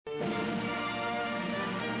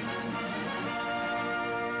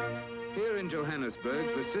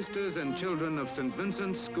Johannesburg, the sisters and children of St.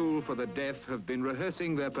 Vincent's School for the Deaf have been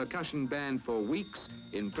rehearsing their percussion band for weeks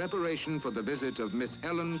in preparation for the visit of Miss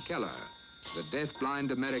Helen Keller, the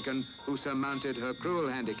deaf-blind American who surmounted her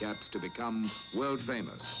cruel handicaps to become world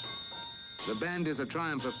famous. The band is a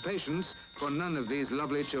triumph of patience, for none of these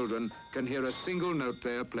lovely children can hear a single note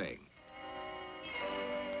they are playing.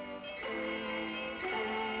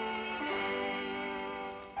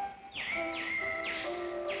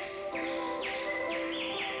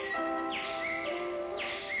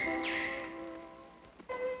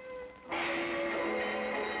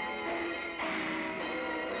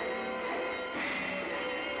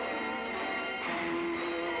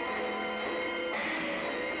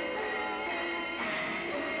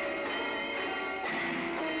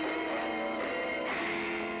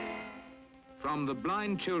 From the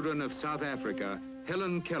blind children of South Africa,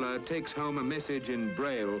 Helen Keller takes home a message in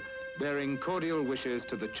Braille bearing cordial wishes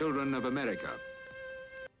to the children of America.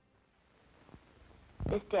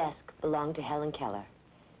 This desk belonged to Helen Keller.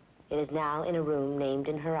 It is now in a room named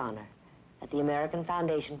in her honor at the American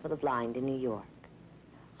Foundation for the Blind in New York.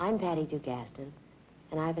 I'm Pt.3,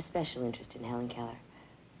 and I have a special interest in Helen Keller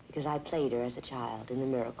because I played her as a child in The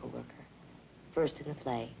Miracle Worker, first in the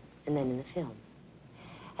play and then in the film.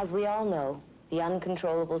 As we all know, the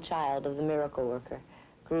uncontrollable child of the miracle worker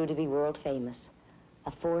grew to be world famous,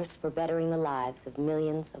 a force for bettering the lives of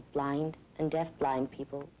millions of blind and deaf-blind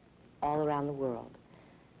people all around the world.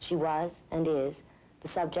 She was and is the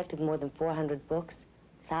subject of more than 400 books,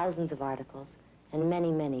 thousands of articles, and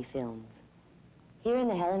many, many films. Here in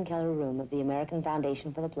the Helen Keller room of the American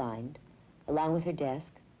Foundation for the Blind, along with her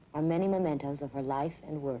desk, are many mementos of her life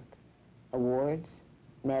and work: awards,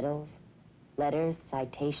 medals, letters,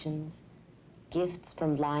 citations, gifts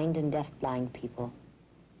from blind and deaf-blind people.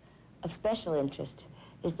 Of special interest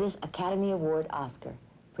is this Academy Award Oscar,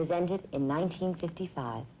 presented in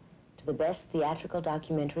 1955 to the best theatrical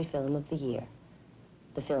documentary film of the year,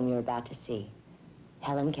 the film you're about to see,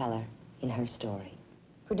 Helen Keller in Her Story.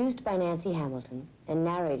 Produced by Nancy Hamilton and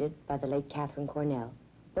narrated by the late Catherine Cornell,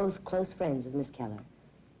 both close friends of Miss Keller,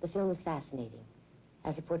 the film is fascinating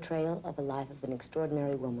as a portrayal of the life of an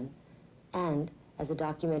extraordinary woman and as a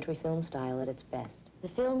documentary film style at its best. The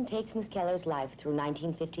film takes Miss Keller's life through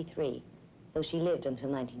 1953, though she lived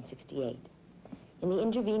until 1968. In the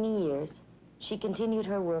intervening years, she continued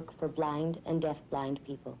her work for blind and deaf-blind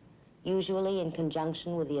people, usually in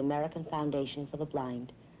conjunction with the American Foundation for the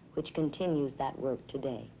Blind, which continues that work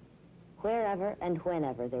today. Wherever and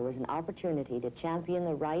whenever there was an opportunity to champion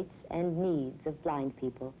the rights and needs of blind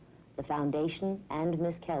people, the Foundation and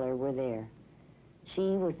Miss Keller were there.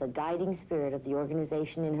 She was the guiding spirit of the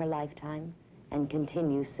organization in her lifetime and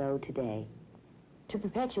continues so today. To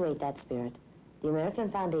perpetuate that spirit, the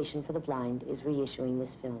American Foundation for the Blind is reissuing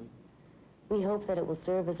this film. We hope that it will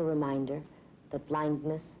serve as a reminder that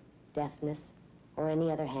blindness, deafness, or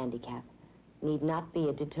any other handicap need not be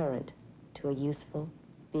a deterrent to a useful,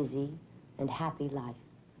 busy, and happy life.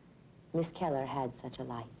 Miss Keller had such a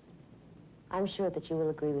life. I'm sure that you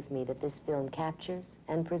will agree with me that this film captures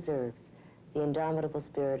and preserves the indomitable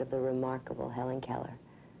spirit of the remarkable Helen Keller.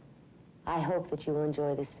 I hope that you will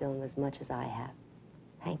enjoy this film as much as I have.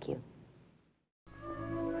 Thank you.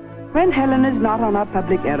 When Helen is not on her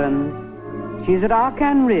public errands, she's at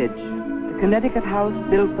Arcan Ridge, the Connecticut house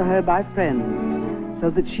built for her by friends, so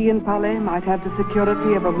that she and Polly might have the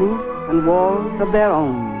security of a roof and walls of their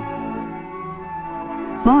own.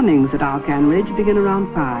 Mornings at Arcan Ridge begin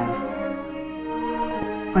around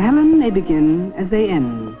 5. For Helen, they begin as they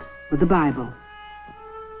end, with the Bible.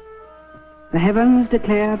 The heavens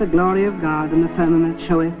declare the glory of God, and the firmament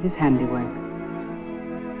showeth his handiwork.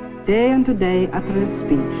 Day unto day uttereth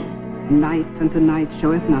speech, and night unto night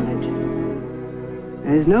showeth knowledge.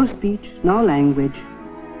 There is no speech nor language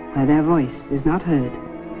where their voice is not heard.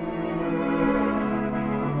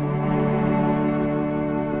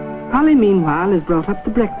 Polly, meanwhile, has brought up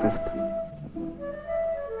the breakfast.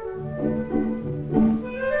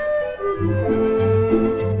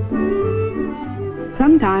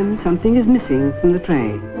 Sometimes something is missing from the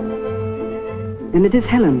tray. Then it is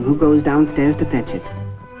Helen who goes downstairs to fetch it.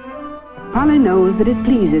 Polly knows that it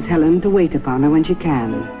pleases Helen to wait upon her when she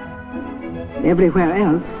can. Everywhere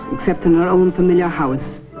else, except in her own familiar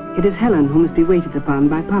house, it is Helen who must be waited upon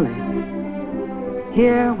by Polly.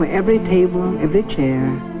 Here, where every table, every chair,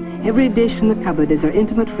 every dish in the cupboard is her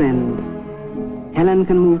intimate friend, Helen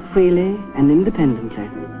can move freely and independently.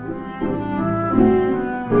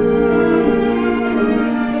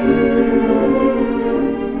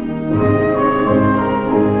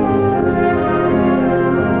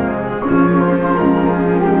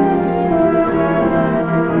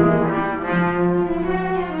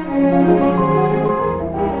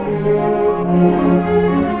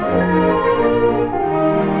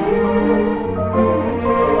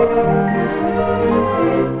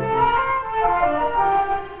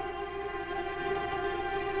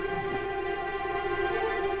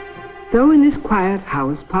 this quiet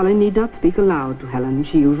house, Polly need not speak aloud to Helen.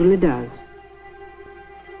 She usually does.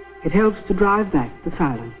 It helps to drive back the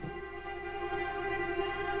silence.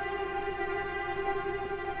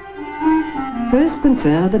 First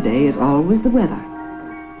concern of the day is always the weather,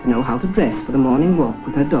 to know how to dress for the morning walk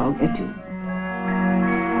with her dog, Etu.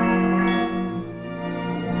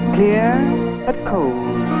 Clear but cold.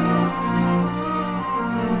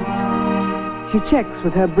 She checks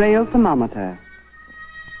with her Braille thermometer.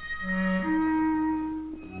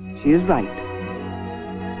 She is right.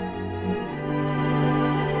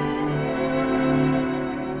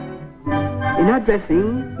 In her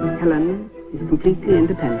dressing, Helen is completely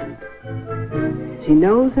independent. She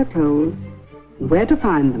knows her clothes and where to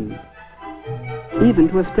find them, even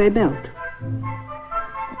to a stray belt.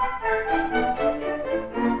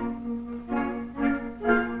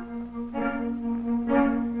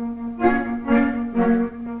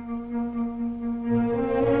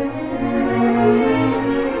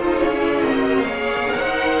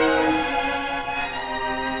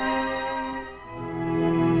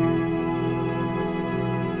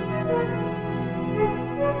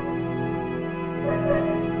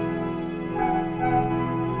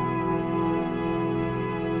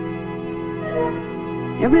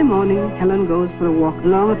 Every morning, Helen goes for a walk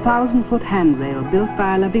along a 1,000-foot handrail built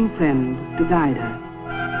by a loving friend to guide her.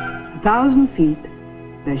 1,000 feet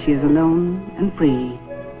where she is alone and free.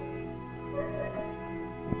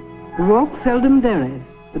 The walk seldom varies,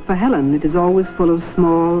 but for Helen it is always full of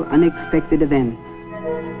small, unexpected events.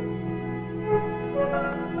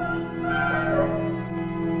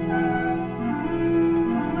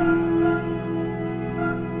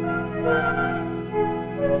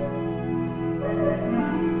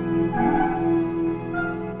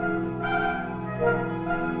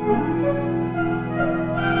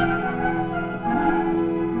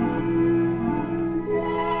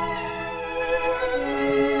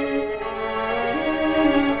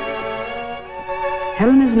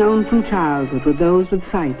 Helen is known from childhood what those with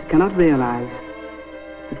sight cannot realize,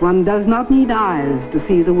 that one does not need eyes to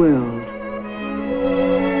see the world.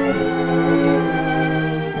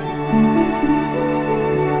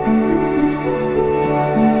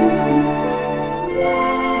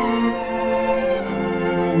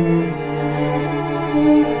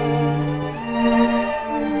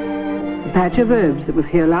 The patch of herbs that was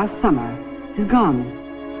here last summer is gone.